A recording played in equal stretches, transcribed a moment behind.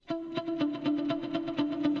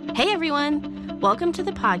Hey everyone! Welcome to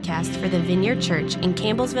the podcast for the Vineyard Church in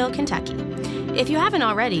Campbellsville, Kentucky. If you haven't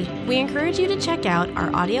already, we encourage you to check out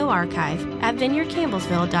our audio archive at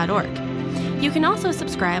vineyardcampbellsville.org. You can also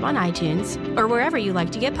subscribe on iTunes or wherever you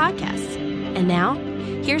like to get podcasts. And now,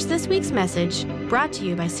 here's this week's message brought to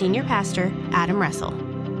you by Senior Pastor Adam Russell.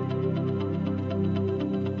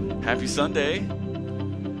 Happy Sunday.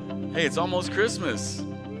 Hey, it's almost Christmas.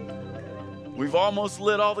 We've almost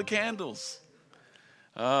lit all the candles.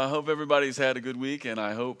 I hope everybody's had a good week, and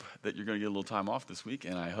I hope that you're going to get a little time off this week,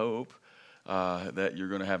 and I hope that you're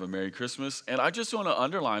going to have a Merry Christmas. And I just want to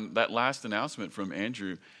underline that last announcement from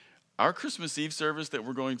Andrew. Our Christmas Eve service that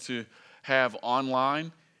we're going to have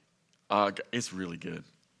online, it's really good.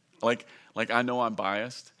 Like I know I'm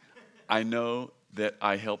biased. I know that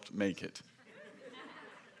I helped make it.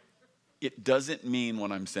 It doesn't mean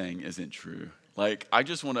what I'm saying isn't true. I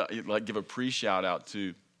just want to give a pre-shout out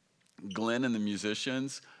to Glenn and the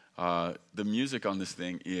musicians. The music on this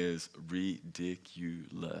thing is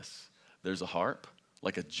ridiculous. There's a harp,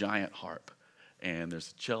 like a giant harp, and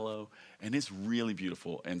there's a cello, and it's really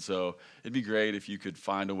beautiful. And so it'd be great if you could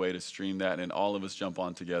find a way to stream that and all of us jump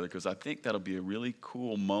on together, because I think that'll be a really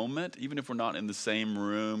cool moment, even if we're not in the same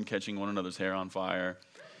room catching one another's hair on fire.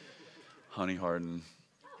 Honey Harden.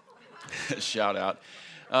 Shout out.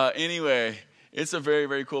 Anyway, it's a very,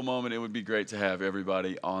 very cool moment. It would be great to have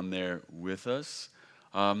everybody on there with us.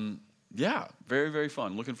 Yeah, very, very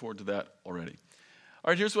fun. Looking forward to that already.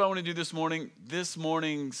 All right, here's what I want to do this morning. This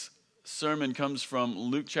morning's sermon comes from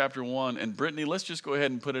Luke chapter 1. And Brittany, let's just go ahead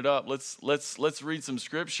and put it up. Let's read some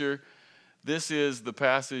scripture. This is the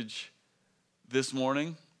passage this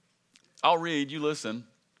morning. I'll read, you listen.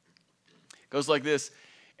 It goes like this.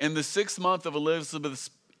 In the sixth month of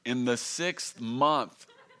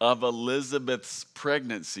Elizabeth's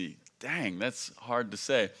pregnancy. Dang, that's hard to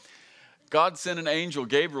say. God sent an angel,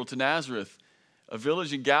 Gabriel, to Nazareth, a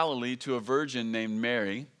village in Galilee, to a virgin named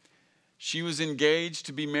Mary. She was engaged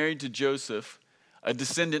to be married to Joseph, a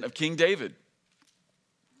descendant of King David.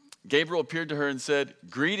 Gabriel appeared to her and said,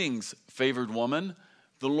 "Greetings, favored woman,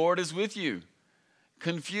 the Lord is with you."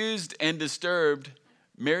 Confused and disturbed,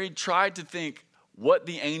 Mary tried to think what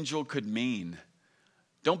the angel could mean.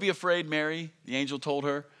 "Don't be afraid, Mary," the angel told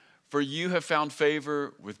her, "for you have found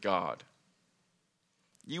favor with God.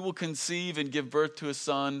 You will conceive and give birth to a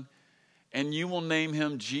son, and you will name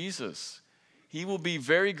him Jesus. He will be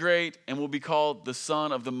very great and will be called the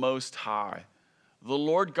Son of the Most High. The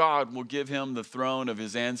Lord God will give him the throne of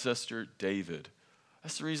his ancestor David."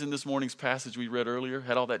 That's the reason this morning's passage we read earlier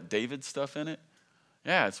had all that David stuff in it.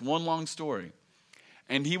 Yeah, it's one long story.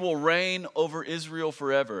 "And he will reign over Israel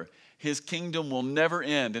forever. His kingdom will never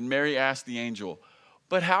end." And Mary asked the angel,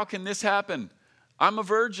 "But how can this happen? I'm a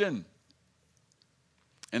virgin."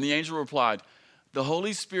 And the angel replied, "The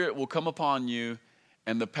Holy Spirit will come upon you,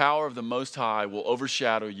 and the power of the Most High will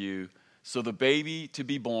overshadow you. So the baby to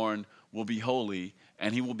be born will be holy,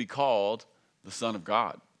 and he will be called the Son of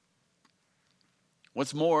God.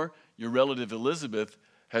 What's more, your relative Elizabeth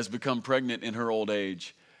has become pregnant in her old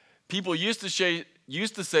age. People used to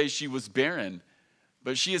say she was barren,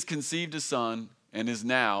 but she has conceived a son and is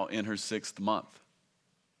now in her 6th month.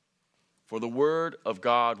 For the word of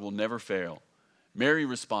God will never fail." Mary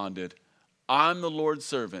responded, "I'm the Lord's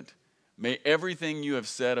servant. May everything you have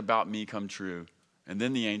said about me come true." And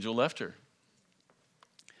then the angel left her.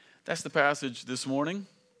 That's the passage this morning.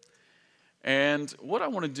 And what I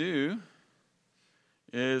want to do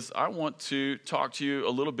is I want to talk to you a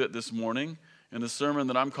little bit this morning in a sermon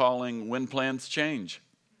that I'm calling When Plans Change.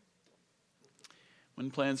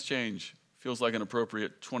 When Plans Change. Feels like an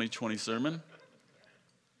appropriate 2020 sermon.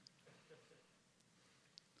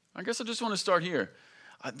 I guess I just want to start here.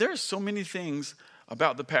 There are so many things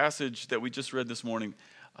about the passage that we just read this morning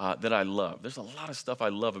that I love. There's a lot of stuff I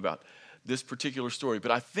love about this particular story.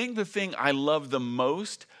 But I think the thing I love the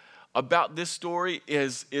most about this story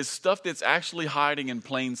is stuff that's actually hiding in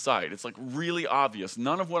plain sight. It's really obvious.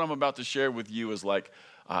 None of what I'm about to share with you is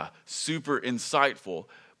super insightful,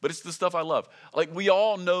 but it's the stuff I love. We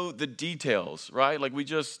all know the details, right? We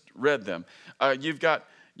just read them.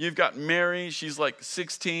 You've got Mary. She's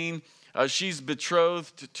 16. She's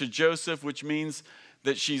betrothed to Joseph, which means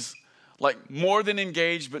that she's more than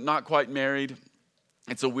engaged, but not quite married.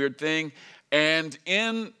 It's a weird thing. And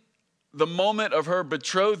in the moment of her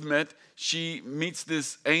betrothment, she meets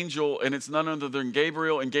this angel, and it's none other than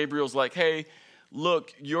Gabriel. And Gabriel's like, "Hey,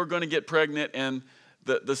 look, you're going to get pregnant, and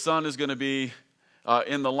the son is going to be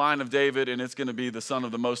in the line of David, and it's going to be the Son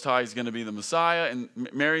of the Most High. He's going to be the Messiah." And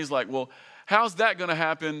Mary's like, "Well, how's that going to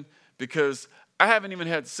happen? Because I haven't even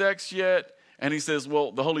had sex yet." And he says,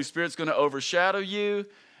 "Well, the Holy Spirit's going to overshadow you."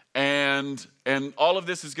 and all of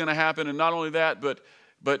this is going to happen. And not only that, but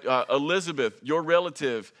Elizabeth, your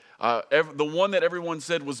relative, the one that everyone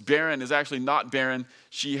said was barren is actually not barren.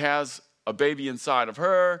 She has a baby inside of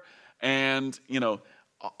her, and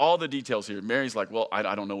all the details here. Mary's like, well,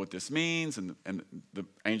 I don't know what this means, and the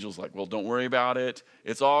angel's like, well, don't worry about it.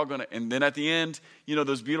 It's all gonna. And then at the end,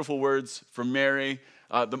 those beautiful words from Mary,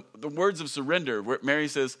 the words of surrender, where Mary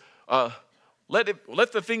says, let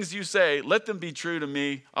the things you say, let them be true to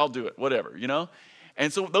me. I'll do it, whatever,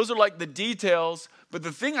 And so those are like the details. But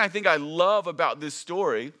the thing I think I love about this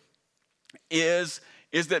story is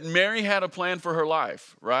that Mary had a plan for her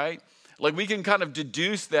life, right? Like we can kind of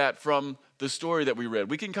deduce that from the story that we read.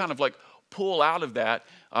 We can kind of like pull out of that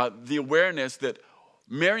the awareness that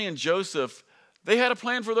Mary and Joseph, they had a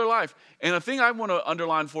plan for their life. And a thing I want to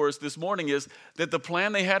underline for us this morning is that the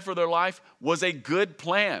plan they had for their life was a good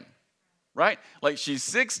plan, right? Like she's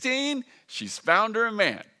 16, she's found her a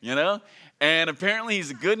man, And apparently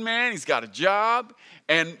he's a good man, he's got a job.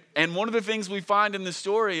 And one of the things we find in this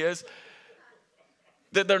story is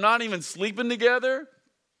that they're not even sleeping together.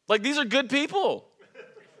 Like these are good people.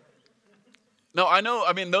 No, I know,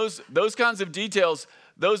 those kinds of details,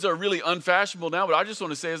 those are really unfashionable now, but I just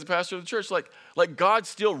want to say as a pastor of the church, like God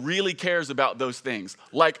still really cares about those things,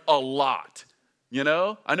 like a lot,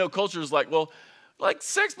 I know culture is like, well, like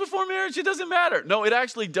sex before marriage, it doesn't matter. No, it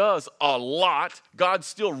actually does a lot. God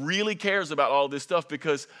still really cares about all this stuff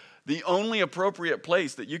because the only appropriate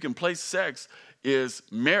place that you can place sex is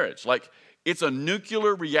marriage. Like it's a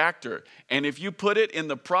nuclear reactor, and if you put it in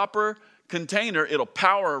the proper container, it'll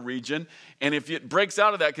power a region. And if it breaks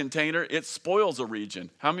out of that container, it spoils a region.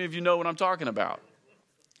 How many of you know what I'm talking about?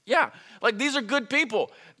 Yeah, like these are good people.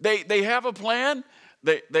 They have a plan.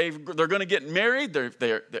 They're going to get married.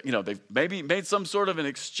 They've maybe made some sort of an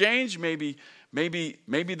exchange. Maybe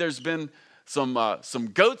there's been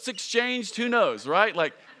some goats exchanged. Who knows, right?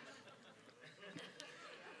 Like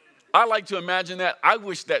I like to imagine that. I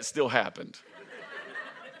wish that still happened.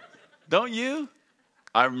 Don't you?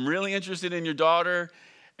 I'm really interested in your daughter,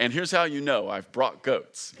 and here's how I've brought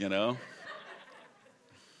goats,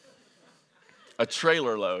 A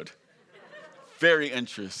trailer load. Very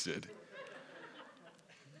interested.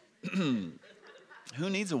 Who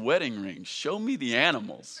needs a wedding ring? Show me the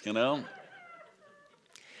animals,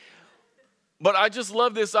 But I just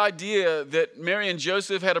love this idea that Mary and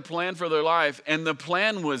Joseph had a plan for their life, and the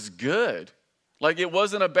plan was good. Like it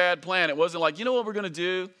wasn't a bad plan. It wasn't like, what we're going to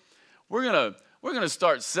do? We're going to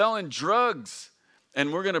start selling drugs,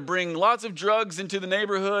 and we're going to bring lots of drugs into the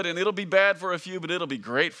neighborhood, and it'll be bad for a few, but it'll be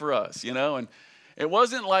great for us, And it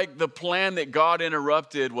wasn't like the plan that God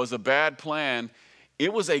interrupted was a bad plan.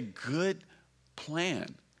 It was a good plan.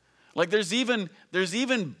 Like there's even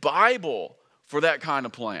Bible for that kind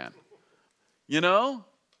of plan.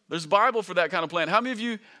 There's Bible for that kind of plan. How many of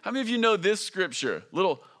you know this scripture?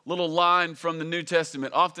 Little line from the New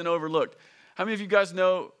Testament, often overlooked. How many of you guys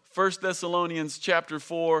know 1 Thessalonians chapter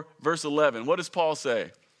 4, verse 11? What does Paul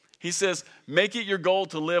say? He says, make it your goal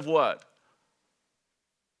to live what?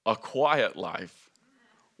 A quiet life.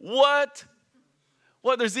 What?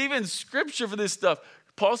 What? There's even scripture for this stuff.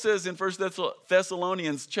 Paul says in 1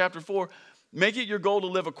 Thessalonians chapter 4, make it your goal to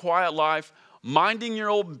live a quiet life, minding your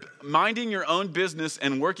own business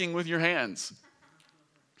and working with your hands.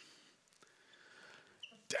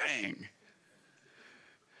 Dang.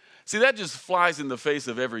 See, that just flies in the face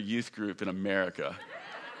of every youth group in America.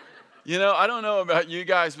 I don't know about you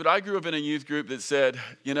guys, but I grew up in a youth group that said,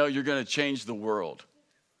 you're going to change the world.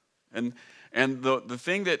 And the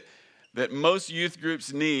thing that most youth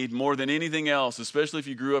groups need more than anything else, especially if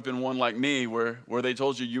you grew up in one like me where they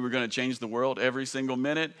told you were going to change the world every single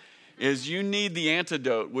minute, is you need the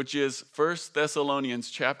antidote, which is 1 Thessalonians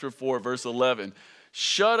chapter 4, verse 11.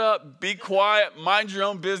 Shut up, be quiet, mind your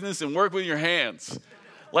own business, and work with your hands.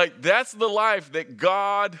 Like, that's the life that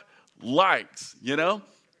God likes,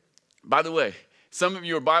 By the way, some of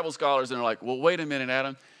you are Bible scholars and are like, well, wait a minute,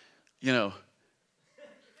 Adam.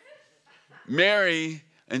 Mary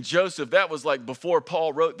and Joseph, that was like before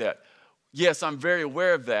Paul wrote that. Yes, I'm very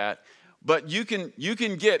aware of that. But you can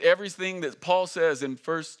get everything that Paul says in the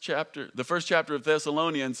first chapter of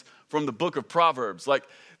Thessalonians from the book of Proverbs. Like,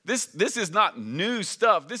 this is not new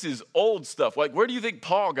stuff. This is old stuff. Like, where do you think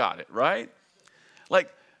Paul got it, right?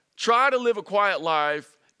 Like, try to live a quiet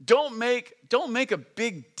life. Don't make a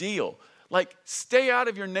big deal. Like, stay out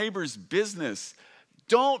of your neighbor's business.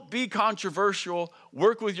 Don't be controversial.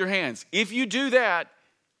 Work with your hands. If you do that,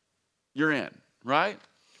 you're in, right?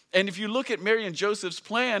 And if you look at Mary and Joseph's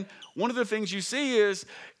plan, one of the things you see is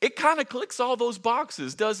it kind of clicks all those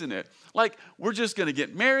boxes, doesn't it? Like, we're just going to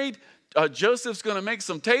get married. Joseph's going to make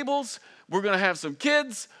some tables. We're going to have some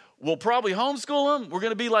kids. We'll probably homeschool them. We're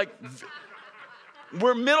going to be like,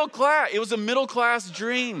 we're middle class. It was a middle class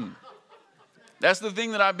dream. That's the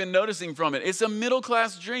thing that I've been noticing from it. It's a middle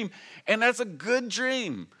class dream. And that's a good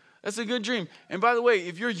dream. That's a good dream. And by the way,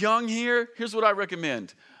 if you're young here, here's what I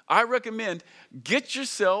recommend. I recommend get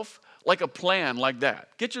yourself like a plan like that.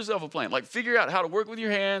 Get yourself a plan. Like, figure out how to work with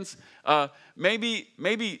your hands. Maybe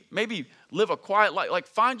live a quiet life. Like,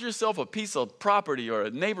 find yourself a piece of property or a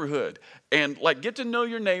neighborhood and like get to know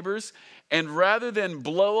your neighbors. And rather than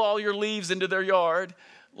blow all your leaves into their yard,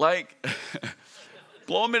 like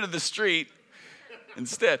blow them into the street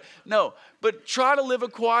instead. No, but try to live a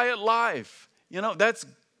quiet life. You know, that's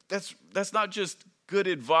not just good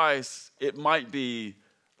advice. It might be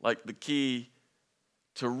like the key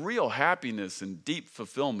to real happiness and deep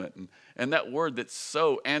fulfillment. And that word that's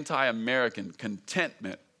so anti-American,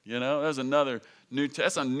 contentment, you know, that's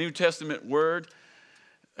a New Testament word.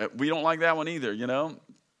 We don't like that one either, you know.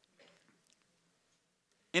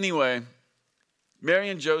 Anyway, Mary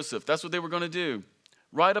and Joseph, that's what they were going to do,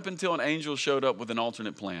 right up until an angel showed up with an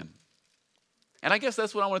alternate plan. And I guess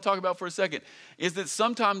that's what I want to talk about for a second, is that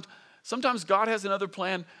sometimes God has another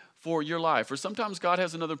plan for your life, or sometimes God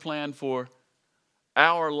has another plan for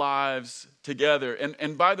our lives together.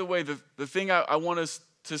 And by the way, the thing I want us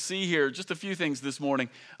to see here, just a few things this morning.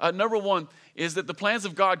 Number one is that the plans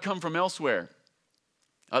of God come from elsewhere.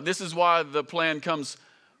 This is why the plan comes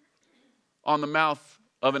on the mouth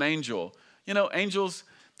of an angel. You know, angels,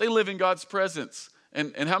 they live in God's presence.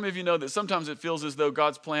 And how many of you know that sometimes it feels as though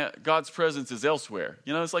God's presence is elsewhere?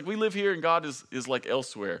 You know, it's like we live here and God is like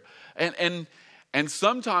elsewhere. And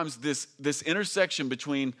sometimes this intersection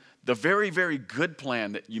between the very, very good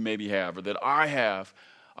plan that you maybe have or that I have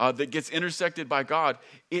that gets intersected by God,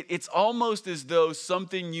 it's almost as though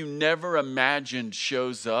something you never imagined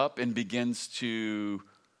shows up and begins to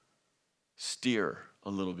steer a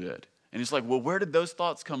little bit. And it's like, well, where did those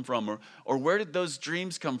thoughts come from? Or where did those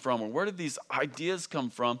dreams come from? Or where did these ideas come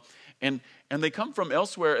from? And they come from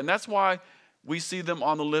elsewhere. And that's why we see them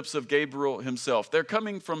on the lips of Gabriel himself. They're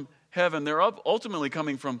coming from heaven. They're ultimately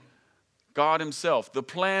coming from God himself. The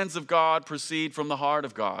plans of God proceed from the heart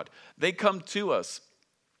of God. They come to us.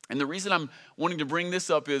 And the reason I'm wanting to bring this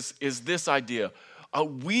up is this idea.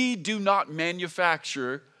 We do not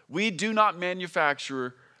manufacture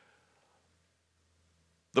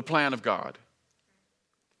the plan of God.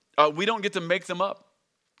 We don't get to make them up.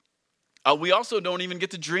 We also don't even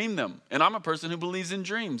get to dream them. And I'm a person who believes in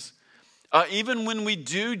dreams. Even when we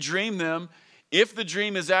do dream them, if the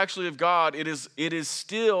dream is actually of God, it is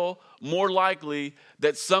still more likely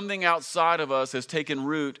that something outside of us has taken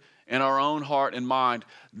root in our own heart and mind.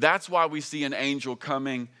 That's why we see an angel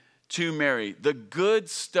coming to Mary. The good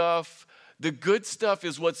stuff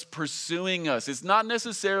is what's pursuing us. It's not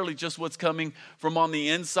necessarily just what's coming from on the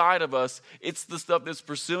inside of us. It's the stuff that's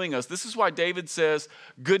pursuing us. This is why David says,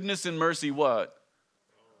 goodness and mercy, what?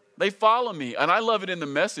 They follow me. And I love it in the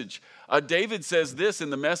Message. David says this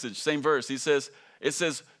in the Message, same verse. It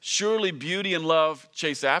says, surely beauty and love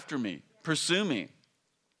chase after me, pursue me.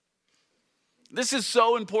 This is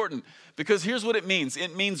so important because here's what it means.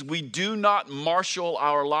 It means we do not marshal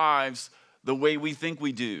our lives the way we think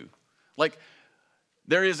we do. Like,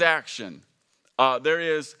 there is action. There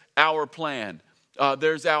is our plan.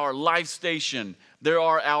 There's our life station. There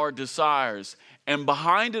are our desires. And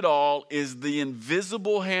behind it all is the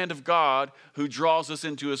invisible hand of God who draws us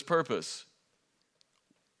into his purpose.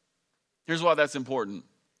 Here's why that's important.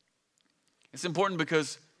 It's important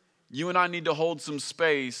because you and I need to hold some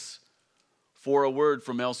space for a word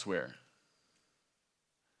from elsewhere.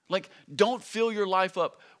 Like, don't fill your life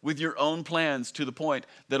up with your own plans to the point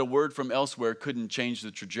that a word from elsewhere couldn't change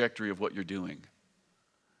the trajectory of what you're doing.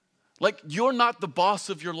 Like, you're not the boss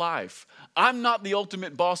of your life. I'm not the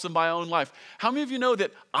ultimate boss of my own life. How many of you know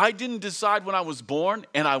that I didn't decide when I was born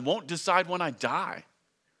and I won't decide when I die?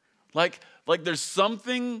 Like there's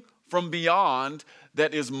something from beyond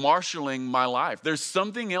that is marshaling my life. There's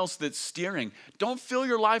something else that's steering. Don't fill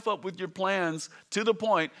your life up with your plans to the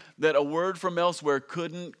point that a word from elsewhere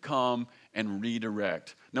couldn't come and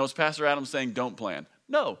redirect. Now, is Pastor Adam saying don't plan?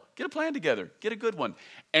 No, get a plan together. Get a good one.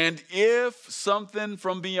 And if something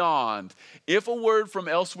from beyond, if a word from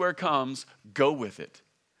elsewhere comes, go with it.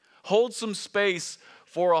 Hold some space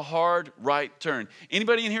for a hard right turn.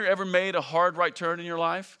 Anybody in here ever made a hard right turn in your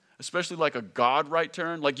life? especially like a God right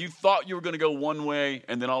turn, like you thought you were going to go one way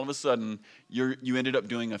and then all of a sudden you ended up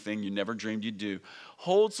doing a thing you never dreamed you'd do.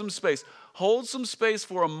 Hold some space. Hold some space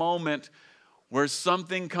for a moment where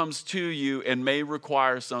something comes to you and may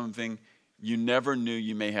require something you never knew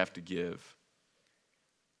you may have to give.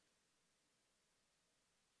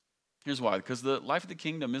 Here's why. Because the life of the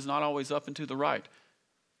kingdom is not always up and to the right.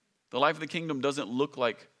 The life of the kingdom doesn't look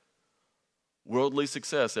like worldly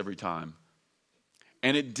success every time.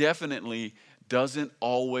 And it definitely doesn't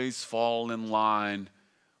always fall in line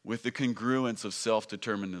with the congruence of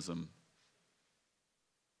self-determinism.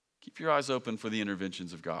 Keep your eyes open for the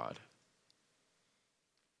interventions of God.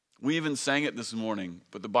 We even sang it this morning,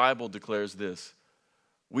 but the Bible declares this.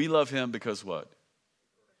 We love him because what?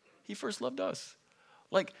 He first loved us.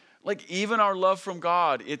 Like even our love from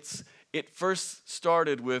God, it first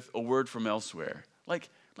started with a word from elsewhere. Like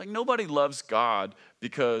nobody loves God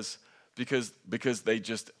because they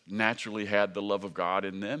just naturally had the love of God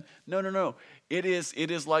in them. No. It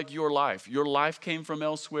is like your life. Your life came from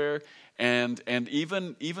elsewhere, and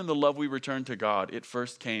even the love we return to God, it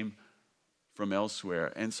first came from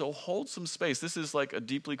elsewhere. And so hold some space. This is like a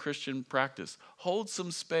deeply Christian practice. Hold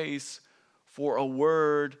some space for a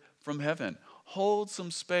word from heaven. Hold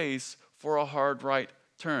some space for a hard right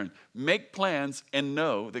turn. Make plans and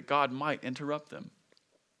know that God might interrupt them.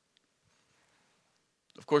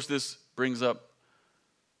 Of course, this brings up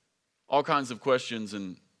all kinds of questions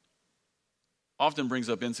and often brings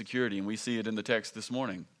up insecurity, and we see it in the text this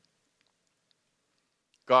morning.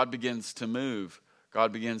 God begins to move.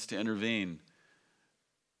 God begins to intervene,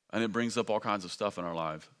 and it brings up all kinds of stuff in our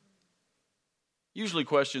life. Usually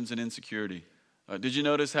questions and insecurity. Did you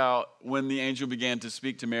notice how when the angel began to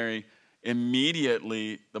speak to Mary,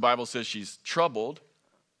 immediately the Bible says she's troubled,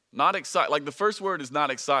 not excited. Like the first word is not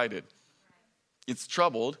excited. It's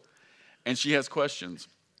troubled, and she has questions.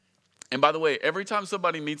 And by the way, every time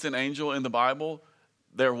somebody meets an angel in the Bible,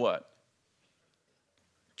 they're what?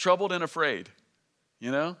 Troubled and afraid.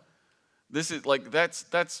 You know? This is like that's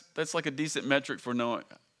like a decent metric for knowing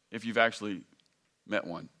if you've actually met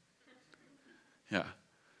one. Yeah.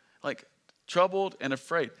 Like troubled and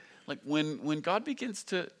afraid. Like when God begins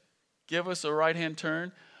to give us a right-hand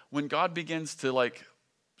turn, when God begins to like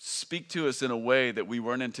speak to us in a way that we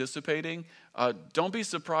weren't anticipating, don't be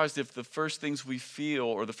surprised if the first things we feel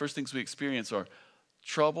or the first things we experience are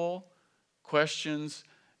trouble, questions,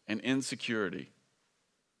 and insecurity.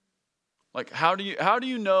 Like, how do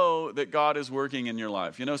you know that God is working in your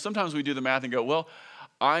life? You know, sometimes we do the math and go, well,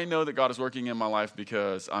 I know that God is working in my life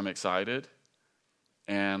because I'm excited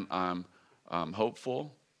and I'm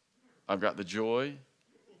hopeful. I've got the joy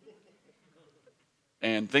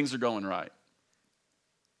and things are going right.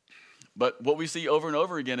 But what we see over and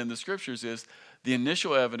over again in the scriptures is the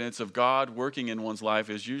initial evidence of God working in one's life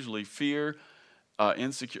is usually fear,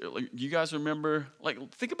 insecurity. You guys remember,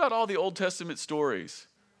 think about all the Old Testament stories.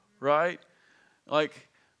 Right? Like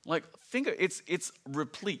think it's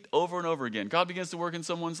replete over and over again. God begins to work in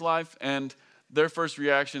someone's life and their first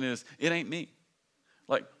reaction is, it ain't me.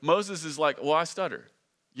 Like Moses is like, well, I stutter,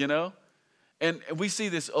 you know? And we see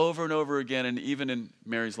this over and over again, and even in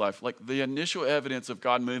Mary's life. Like the initial evidence of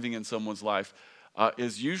God moving in someone's life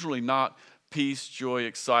is usually not peace, joy,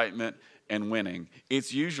 excitement, and winning.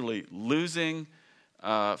 It's usually losing,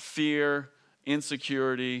 fear,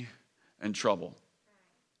 insecurity, and trouble.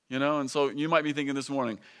 You know, and so you might be thinking this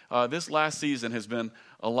morning, this last season has been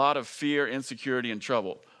a lot of fear, insecurity, and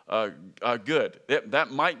trouble. Good.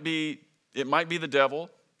 It might be the devil.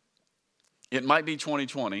 It might be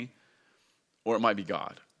 2020, or it might be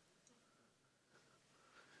God.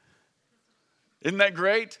 Isn't that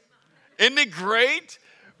great? Isn't it great?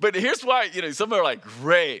 But here's why, some are like,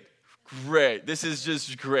 great. This is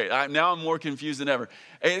just great. Now I'm more confused than ever.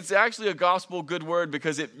 It's actually a gospel good word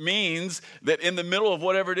because it means that in the middle of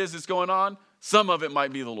whatever it is that's going on, some of it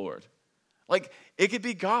might be the Lord. Like it could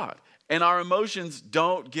be God. And our emotions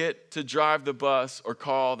don't get to drive the bus or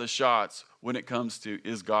call the shots when it comes to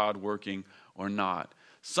is God working or not.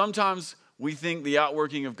 Sometimes we think the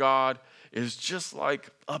outworking of God is just like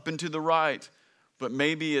up and to the right, but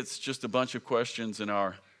maybe it's just a bunch of questions in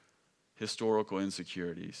our historical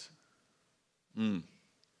insecurities.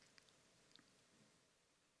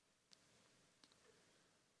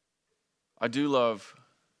 I do love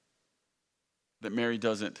that Mary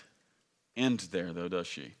doesn't end there, though, does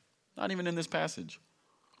she? Not even in this passage.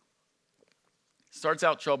 Starts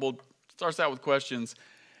out troubled, starts out with questions,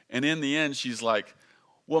 and in the end, she's like,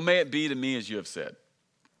 well, may it be to me as you have said.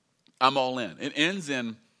 I'm all in. It ends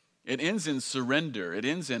in surrender. It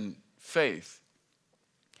ends in faith.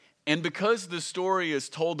 And because the story is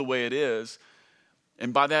told the way it is,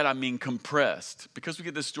 And by that I mean compressed. Because we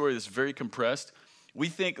get this story that's very compressed, we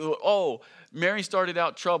think, oh, Mary started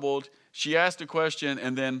out troubled. She asked a question,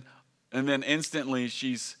 and then instantly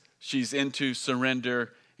she's into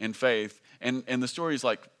surrender and faith. And the story is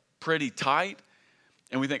like pretty tight.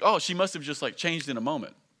 And we think, oh, she must have just like changed in a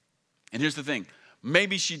moment. And here's the thing.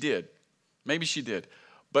 Maybe she did. Maybe she did.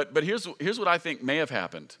 But here's what I think may have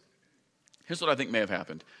happened. Here's what I think may have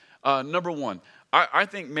happened. Number one, I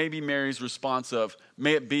think maybe Mary's response of,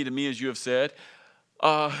 may it be to me as you have said,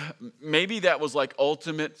 maybe that was like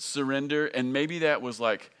ultimate surrender, and maybe that was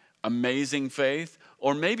like amazing faith,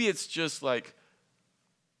 or maybe it's just like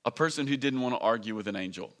a person who didn't want to argue with an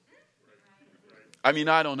angel. I mean,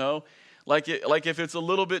 I don't know. Like if it's a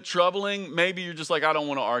little bit troubling, maybe you're just like, I don't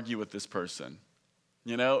want to argue with this person,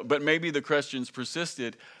 you know? But maybe the questions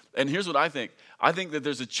persisted. And here's what I think. I think that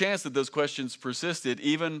there's a chance that those questions persisted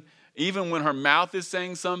even when her mouth is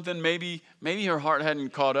saying something, maybe her heart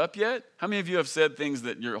hadn't caught up yet. How many of you have said things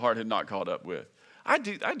that your heart had not caught up with? I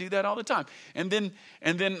do that all the time. And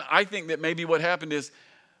then I think that maybe what happened is,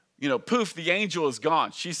 you know, poof, the angel is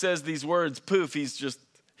gone. She says these words, poof,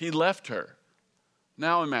 he left her.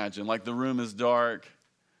 Now imagine, like the room is dark.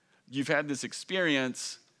 You've had this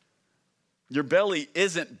experience. Your belly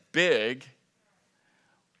isn't big.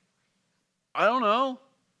 I don't know,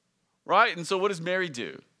 right? And so what does Mary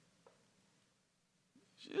do?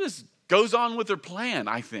 She just goes on with her plan,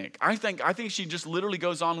 I think. I think she just literally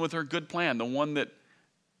goes on with her good plan, the one that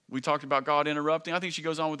we talked about God interrupting. I think she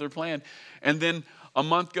goes on with her plan. And then a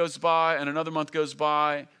month goes by, and another month goes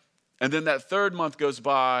by, and then that third month goes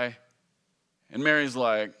by, and Mary's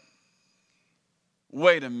like,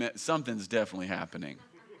 wait a minute, something's definitely happening,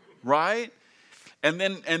 right? And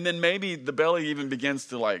then maybe the belly even begins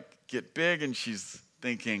to like get big, and she's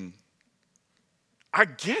thinking, I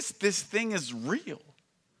guess this thing is real.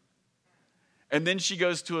 And then she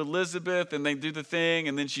goes to Elizabeth, and they do the thing,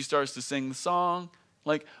 and then she starts to sing the song.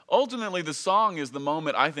 Like, ultimately, the song is the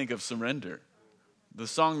moment, I think, of surrender. The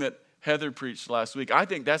song that Heather preached last week, I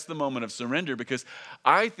think that's the moment of surrender, because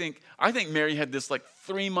I think Mary had this like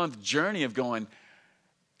 3-month journey of going,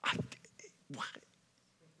 what?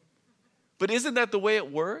 But isn't that the way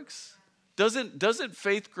it works? Doesn't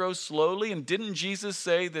faith grow slowly? And didn't Jesus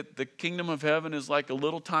say that the kingdom of heaven is like a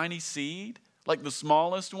little tiny seed, like the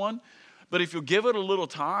smallest one? But if you give it a little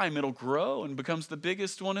time, it'll grow and becomes the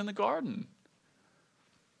biggest one in the garden.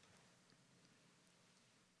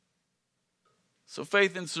 So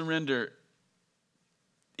faith and surrender,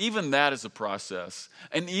 even that is a process.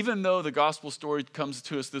 And even though the gospel story comes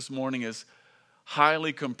to us this morning as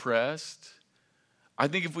highly compressed, I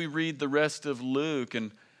think if we read the rest of Luke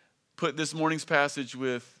and put this morning's passage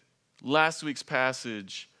with last week's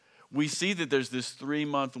passage, we see that there's this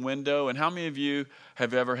 3-month window. And how many of you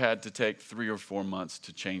have ever had to take 3 or 4 months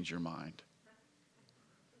to change your mind?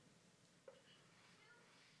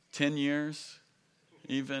 10 years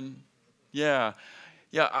even? Yeah.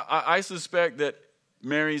 I suspect that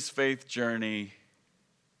Mary's faith journey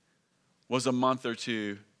was a month or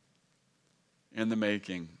two in the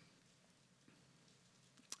making.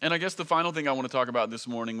 And I guess the final thing I want to talk about this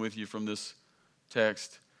morning with you from this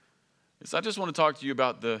text is I just want to talk to you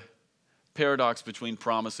about the paradox between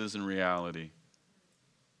promises and reality.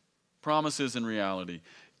 Promises and reality.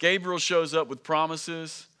 Gabriel shows up with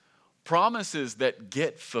promises that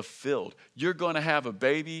get fulfilled. You're going to have a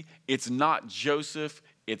baby. It's not Joseph,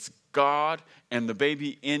 it's God, and the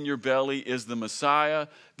baby in your belly is the Messiah.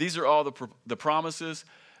 These are all the promises.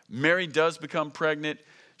 Mary does become pregnant.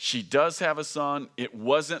 She does have a son. It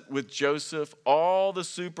wasn't with Joseph. All the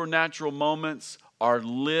supernatural moments are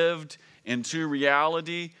lived into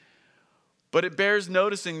reality. But it bears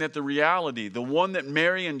noticing that the reality, the one that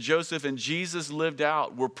Mary and Joseph and Jesus lived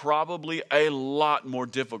out, were probably a lot more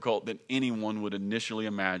difficult than anyone would initially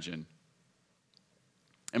imagine.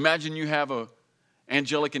 Imagine you have an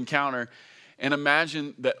angelic encounter, and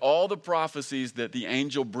imagine that all the prophecies that the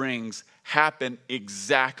angel brings happen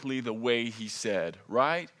exactly the way he said,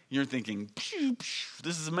 right? You're thinking,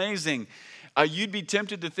 this is amazing. You'd be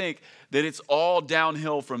tempted to think that it's all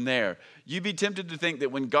downhill from there. You'd be tempted to think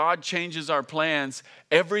that when God changes our plans,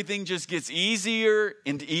 everything just gets easier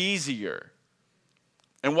and easier.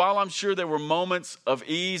 And while I'm sure there were moments of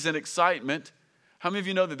ease and excitement, how many of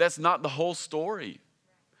you know that that's not the whole story?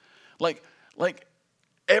 Like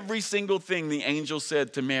every single thing the angel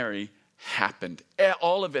said to Mary happened.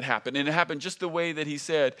 All of it happened. And it happened just the way that he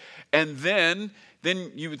said. And then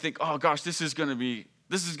you would think, oh gosh, this is going to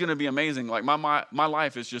be amazing. Like my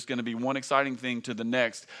life is just going to be one exciting thing to the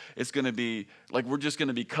next. It's going to be like we're just going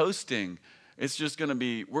to be coasting. It's just going to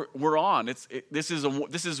be, we're on. This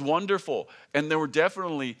is wonderful. And there were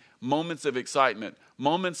definitely moments of excitement.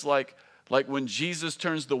 Moments like when Jesus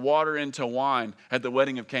turns the water into wine at the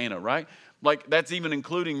wedding of Cana, right? Like that's even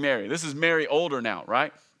including Mary. This is Mary older now,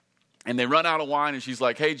 right? And they run out of wine and she's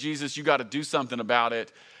like, hey, Jesus, you got to do something about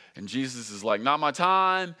it. And Jesus is like, not my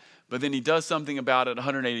time. But then he does something about it,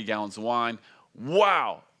 180 gallons of wine.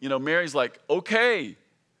 Wow. Mary's like, okay,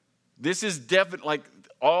 this is definitely like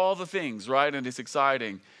all the things, right? And it's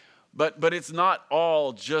exciting. But it's not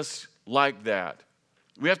all just like that.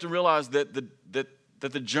 We have to realize that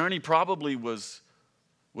the journey probably was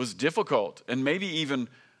difficult and maybe even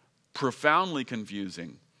profoundly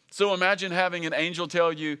confusing. So imagine having an angel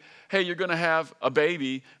tell you, hey, you're going to have a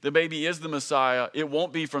baby. The baby is the Messiah. It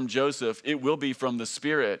won't be from Joseph. It will be from the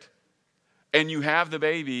Spirit. And you have the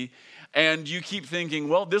baby, and you keep thinking,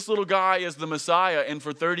 well, this little guy is the Messiah, and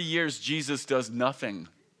for 30 years, Jesus does nothing.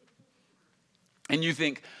 And you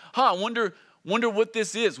think, I wonder what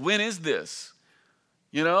this is. When is this?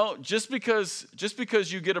 Just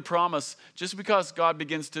because you get a promise, just because God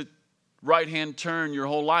begins to right-hand turn your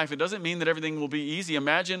whole life, it doesn't mean that everything will be easy.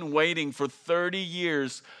 Imagine waiting for 30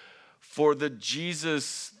 years for the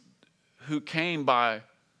Jesus who came by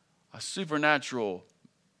a supernatural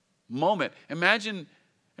moment. Imagine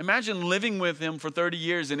living with him for 30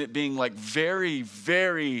 years and it being like very,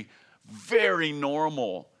 very, very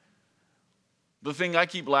normal. The thing I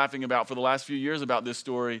keep laughing about for the last few years about this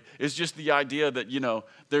story is just the idea that,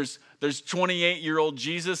 there's 28-year-old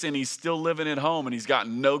Jesus and he's still living at home and he's got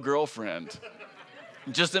no girlfriend.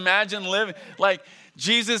 Just imagine living, like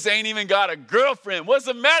Jesus ain't even got a girlfriend. What's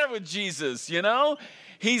the matter with Jesus,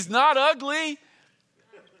 He's not ugly.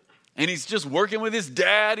 And he's just working with his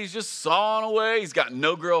dad. He's just sawing away. He's got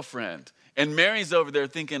no girlfriend. And Mary's over there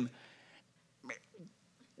thinking,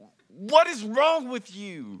 what is wrong with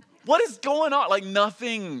you? What is going on? Like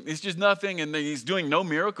nothing. It's just nothing. And he's doing no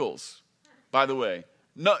miracles, by the way.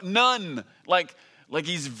 No, none. Like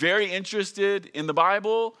he's very interested in the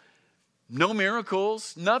Bible. No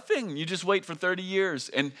miracles. Nothing. You just wait for 30 years.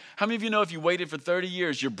 And how many of you know if you waited for 30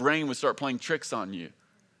 years, your brain would start playing tricks on you?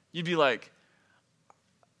 You'd be like,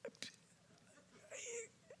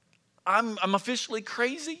 I'm officially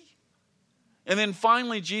crazy. And then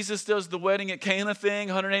finally, Jesus does the wedding at Cana thing,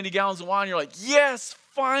 180 gallons of wine. You're like, yes,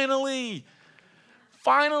 finally.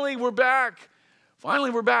 Finally, we're back. Finally,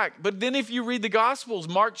 we're back. But then if you read the Gospels,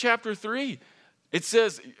 Mark chapter 3, it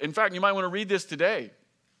says, in fact, you might want to read this today,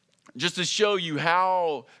 just to show you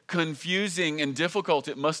how confusing and difficult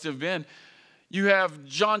it must have been. You have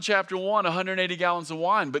John chapter 1, 180 gallons of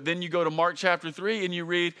wine. But then you go to Mark chapter 3 and you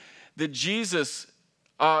read that Jesus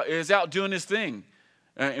is out doing his thing.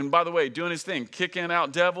 And by the way, doing his thing, kicking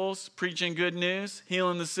out devils, preaching good news,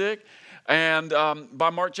 healing the sick. And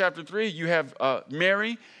by Mark chapter 3, you have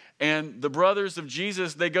Mary and the brothers of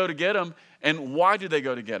Jesus, they go to get him. And why do they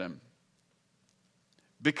go to get him?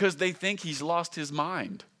 Because they think he's lost his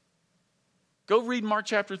mind. Go read Mark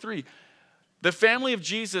chapter 3. The family of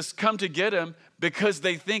Jesus come to get him because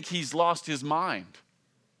they think he's lost his mind.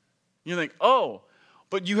 You think, oh,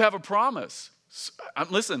 but you have a promise.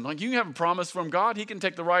 Listen, like you have a promise from God. He can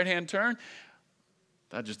take the right-hand turn.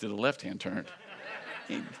 I just did a left-hand turn.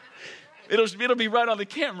 It'll be right on the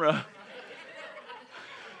camera.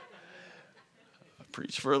 I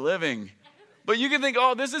preach for a living. But you can think,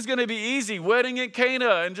 oh, this is going to be easy. Wedding at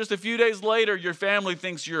Cana. And just a few days later, your family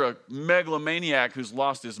thinks you're a megalomaniac who's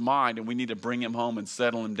lost his mind and we need to bring him home and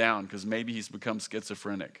settle him down because maybe he's become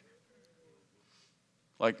schizophrenic.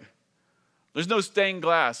 Like, there's no stained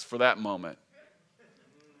glass for that moment.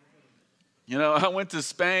 I went to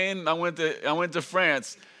Spain, I went to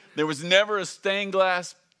France. There was never a stained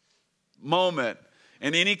glass moment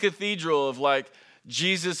in any cathedral of like,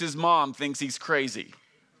 Jesus' mom thinks he's crazy.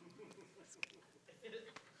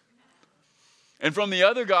 And from the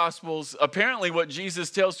other Gospels, apparently what Jesus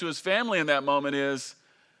tells to his family in that moment is,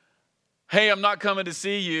 hey, I'm not coming to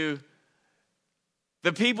see you.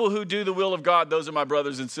 The people who do the will of God, those are my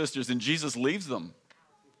brothers and sisters. And Jesus leaves them.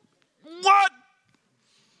 What?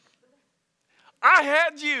 I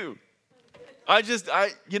had you.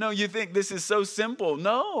 You think this is so simple.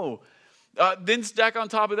 No. Then stack on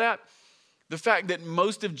top of that, the fact that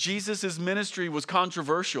most of Jesus' ministry was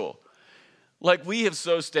controversial. Like we have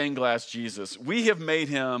so stained glass Jesus. We have made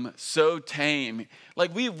him so tame.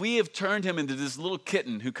 Like we have turned him into this little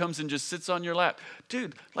kitten who comes and just sits on your lap.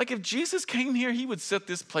 Dude, like if Jesus came here, he would set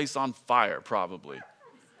this place on fire probably.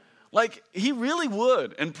 Like, he really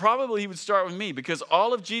would. And probably he would start with me, because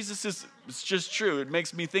all of Jesus' it's just true. It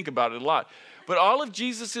makes me think about it a lot. But all of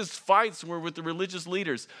Jesus' fights were with the religious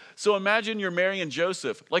leaders. So imagine you're Mary and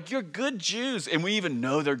Joseph. Like, you're good Jews, and we even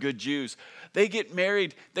know they're good Jews. They get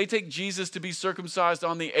married. They take Jesus to be circumcised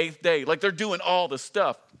on the 8th day. Like, they're doing all the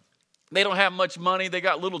stuff. They don't have much money. They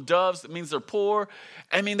got little doves. That means they're poor.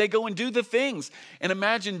 I mean, they go and do the things. And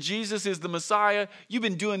imagine Jesus is the Messiah. You've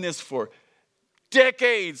been doing this for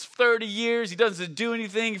decades, 30 years. He doesn't do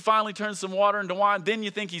anything. He finally turns some water into wine. Then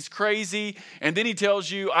you think he's crazy. And then he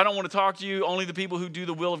tells you, I don't want to talk to you. Only the people who do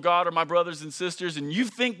the will of God are my brothers and sisters. And you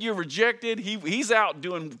think you're rejected. He's out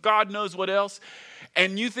doing God knows what else.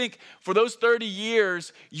 And you think for those 30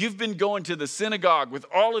 years, you've been going to the synagogue with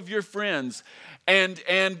all of your friends. And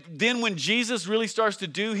then when Jesus really starts to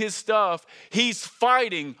do his stuff, he's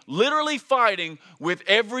fighting, literally fighting with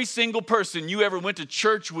every single person you ever went to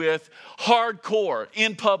church with, hardcore,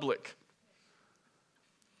 in public.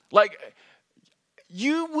 Like,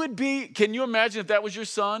 you would be, can you imagine if that was your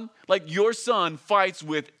son? Like, your son fights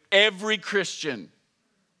with every Christian.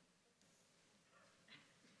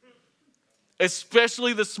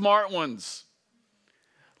 Especially the smart ones.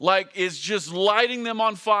 Like, is just lighting them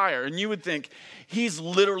on fire. And you would think, he's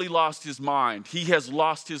literally lost his mind. He has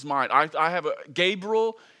lost his mind. I have a,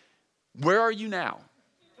 Gabriel, where are you now?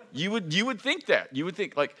 You would think that. You would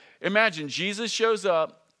think, like, imagine Jesus shows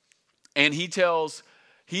up and he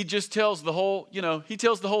just tells the whole, he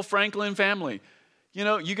tells the whole Franklin family,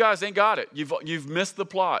 you guys ain't got it. You've missed the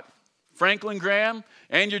plot. Franklin Graham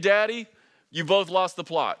and your daddy, you both lost the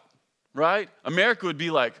plot, right? America would be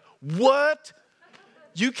like, what?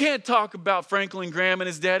 You can't talk about Franklin Graham and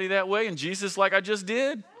his daddy that way. And Jesus like, I just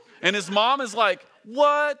did. And his mom is like,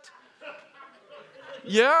 what?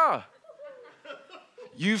 Yeah.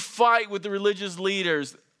 You fight with the religious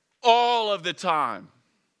leaders all of the time.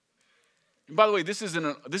 And by the way, this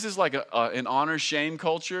is like an honor shame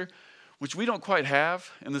culture, which we don't quite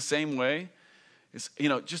have in the same way. It's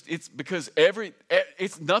because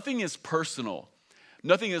nothing is personal.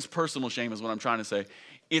 Nothing is personal shame is what I'm trying to say.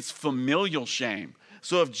 It's familial shame.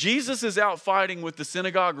 So if Jesus is out fighting with the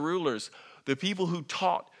synagogue rulers, the people who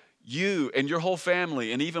taught you and your whole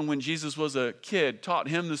family, and even when Jesus was a kid, taught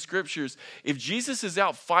him the scriptures, if Jesus is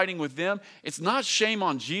out fighting with them, it's not shame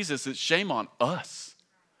on Jesus, it's shame on us.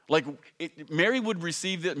 Like Mary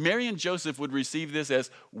and Joseph would receive this as,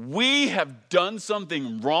 we have done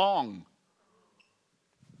something wrong.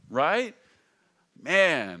 Right?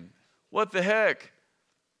 Man, what the heck?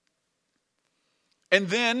 And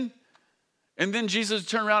then Jesus would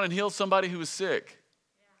turn around and heal somebody who was sick.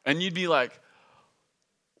 And you'd be like,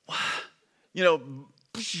 what?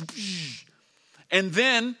 And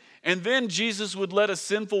then Jesus would let a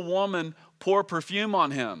sinful woman pour perfume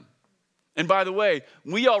on him. And by the way,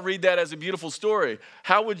 we all read that as a beautiful story.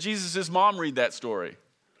 How would Jesus' mom read that story?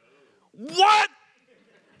 What?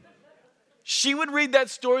 She would read that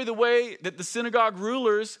story the way that the synagogue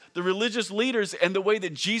rulers, the religious leaders, and the way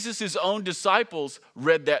that Jesus' own disciples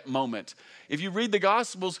read that moment. If you read the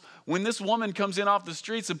Gospels, when this woman comes in off the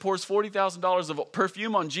streets and pours $40,000 of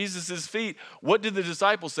perfume on Jesus' feet, what did the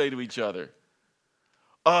disciples say to each other?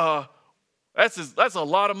 That's a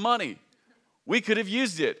lot of money. We could have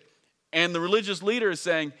used it. And the religious leader is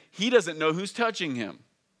saying, he doesn't know who's touching him.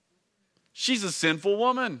 She's a sinful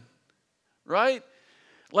woman, right?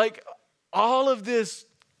 Like, all of this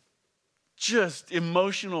just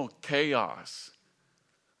emotional chaos.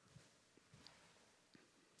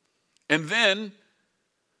 And then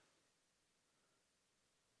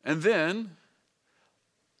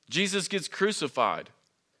Jesus gets crucified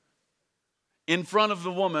in front of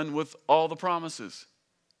the woman with all the promises.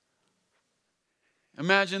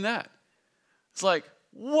 Imagine that. It's like,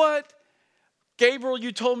 what? Gabriel,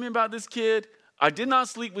 you told me about this kid. I did not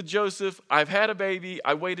sleep with Joseph. I've had a baby.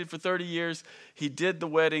 I waited for 30 years. He did the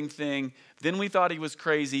wedding thing. Then we thought he was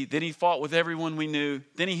crazy. Then he fought with everyone we knew.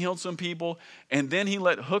 Then he healed some people. And then he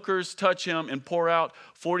let hookers touch him and pour out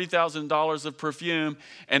 $40,000 of perfume.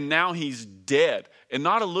 And now he's dead. And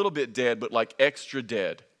not a little bit dead, but like extra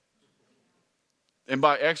dead. And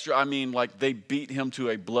by extra, I mean like they beat him to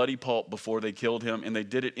a bloody pulp before they killed him. And they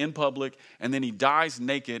did it in public. And then he dies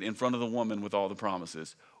naked in front of the woman with all the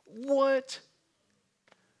promises. What?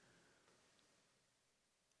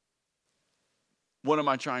 What am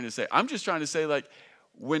I trying to say? I'm just trying to say, like,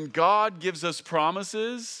 when God gives us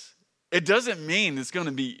promises, it doesn't mean it's going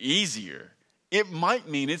to be easier. It might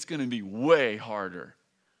mean it's going to be way harder.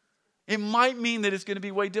 It might mean that it's going to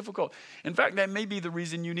be way difficult. In fact, that may be the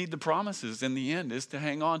reason you need the promises in the end, is to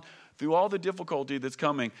hang on through all the difficulty that's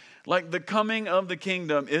coming. Like, the coming of the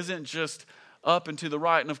kingdom isn't just up and to the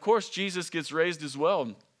right. And of course, Jesus gets raised as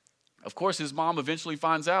well. Of course, his mom eventually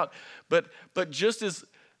finds out. But just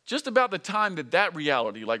about the time that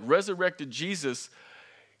reality, like resurrected Jesus,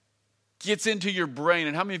 gets into your brain.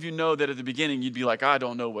 And how many of you know that at the beginning you'd be like, I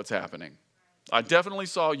don't know what's happening. I definitely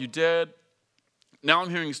saw you dead. Now I'm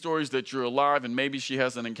hearing stories that you're alive and maybe she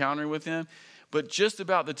has an encounter with him. But just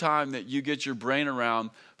about the time that you get your brain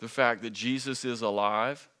around the fact that Jesus is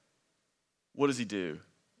alive, what does he do?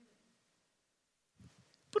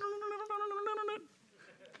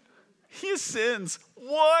 He ascends.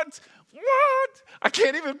 What? I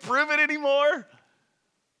can't even prove it anymore.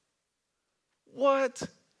 What?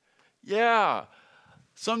 Yeah.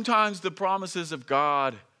 Sometimes the promises of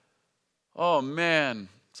God, oh man,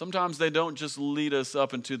 sometimes they don't just lead us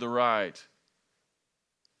up and to the right.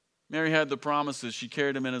 Mary had the promises. She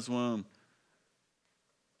carried him in his womb.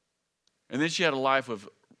 And then she had a life of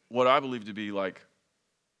what I believe to be like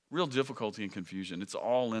real difficulty and confusion. It's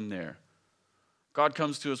all in there. God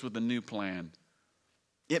comes to us with a new plan.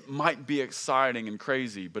 It might be exciting and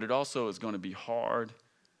crazy, but it also is going to be hard.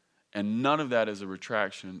 And none of that is a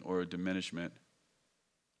retraction or a diminishment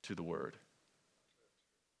to the word.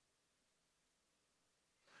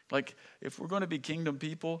 Like, if we're going to be kingdom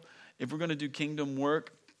people, if we're going to do kingdom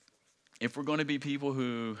work, if we're going to be people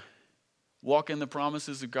who walk in the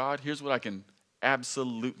promises of God, here's what I can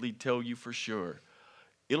absolutely tell you for sure.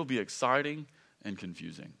 It'll be exciting and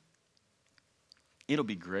confusing. It'll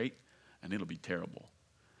be great and it'll be terrible.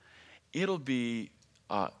 It'll be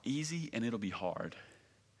easy and it'll be hard.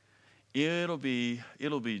 It'll be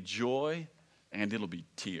joy and it'll be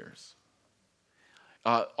tears.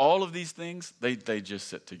 All of these things, they just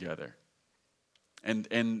sit together.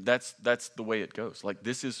 And that's the way it goes. Like,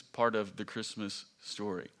 this is part of the Christmas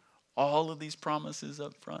story. All of these promises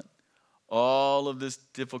up front. All of this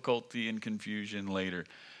difficulty and confusion later.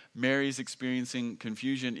 Mary's experiencing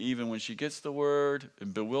confusion even when she gets the word,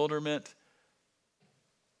 and bewilderment.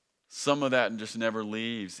 Some of that just never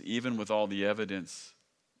leaves, even with all the evidence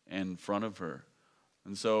in front of her.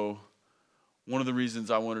 And so one of the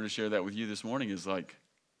reasons I wanted to share that with you this morning is like,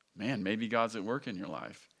 man, maybe God's at work in your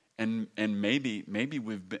life. And maybe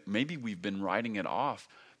we've been writing it off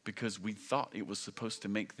because we thought it was supposed to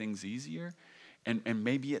make things easier. And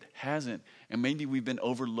maybe it hasn't. And maybe we've been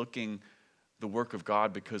overlooking the work of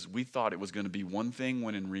God because we thought it was going to be one thing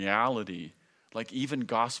when in reality, like even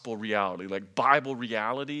gospel reality, like Bible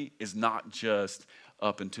reality is not just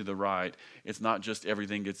up and to the right. It's not just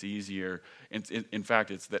everything gets easier. In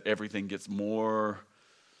fact, it's that everything gets more,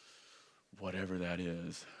 whatever that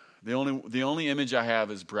is. The only image I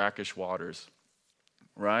have is brackish waters,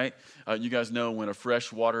 right? You guys know when a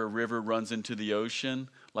freshwater river runs into the ocean,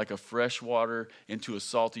 like a fresh water into a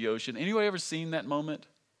salty ocean. Anybody ever seen that moment?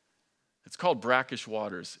 It's called brackish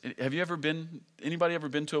waters. Anybody ever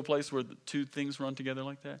been to a place where the two things run together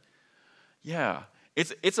like that? Yeah,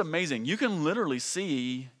 it's amazing. You can literally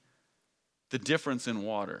see the difference in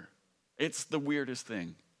water. It's the weirdest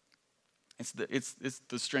thing. It's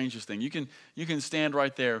the strangest thing. You can stand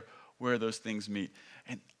right there where those things meet.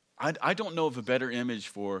 And I don't know of a better image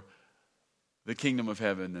for the kingdom of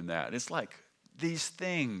heaven than that. It's like these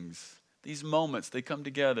things, these moments, they come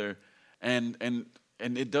together and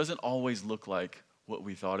it doesn't always look like what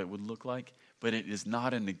we thought it would look like, but it is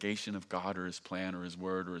not a negation of God or his plan or his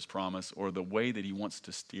word or his promise or the way that he wants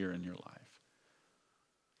to steer in your life.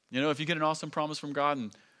 You know, if you get an awesome promise from God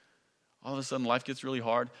and all of a sudden life gets really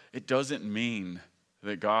hard, it doesn't mean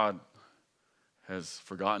that God has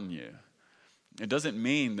forgotten you. It doesn't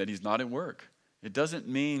mean that he's not at work. It doesn't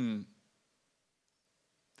mean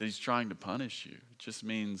that he's trying to punish you. It just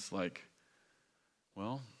means like,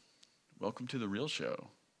 well, welcome to the real show.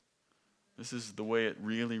 This is the way it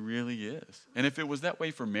really, really is. And if it was that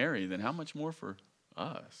way for Mary, then how much more for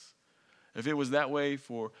us? If it was that way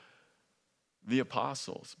for the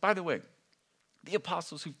apostles. By the way, the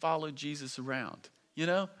apostles who followed Jesus around, you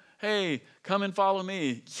know, hey, come and follow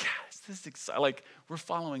me. Yes, this is exciting. Like, we're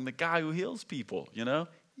following the guy who heals people, you know?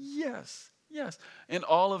 Yes. And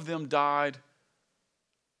all of them died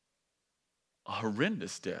a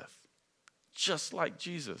horrendous death, just like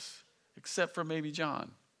Jesus, except for maybe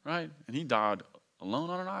John, right? And he died alone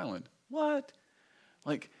on an island. What?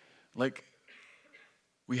 Like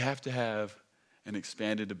we have to have an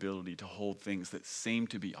expanded ability to hold things that seem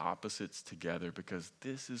to be opposites together because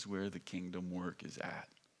this is where the kingdom work is at.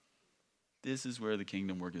 This is where the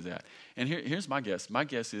kingdom work is at. And here's my guess. My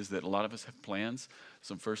guess is that a lot of us have plans,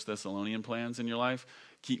 some 1 Thessalonian plans in your life.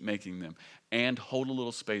 Keep making them. And hold a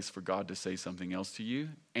little space for God to say something else to you.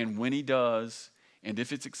 And when he does, and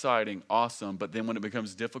if it's exciting, awesome. But then when it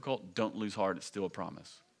becomes difficult, don't lose heart. It's still a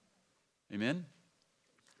promise. Amen?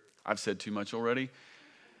 I've said too much already.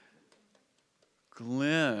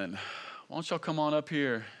 Glenn, why don't y'all come on up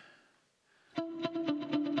here?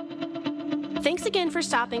 Thanks again for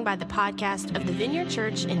stopping by the podcast of the Vineyard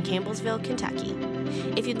Church in Campbellsville, Kentucky.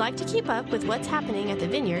 If you'd like to keep up with what's happening at the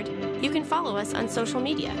Vineyard, you can follow us on social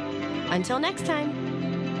media. Until next time.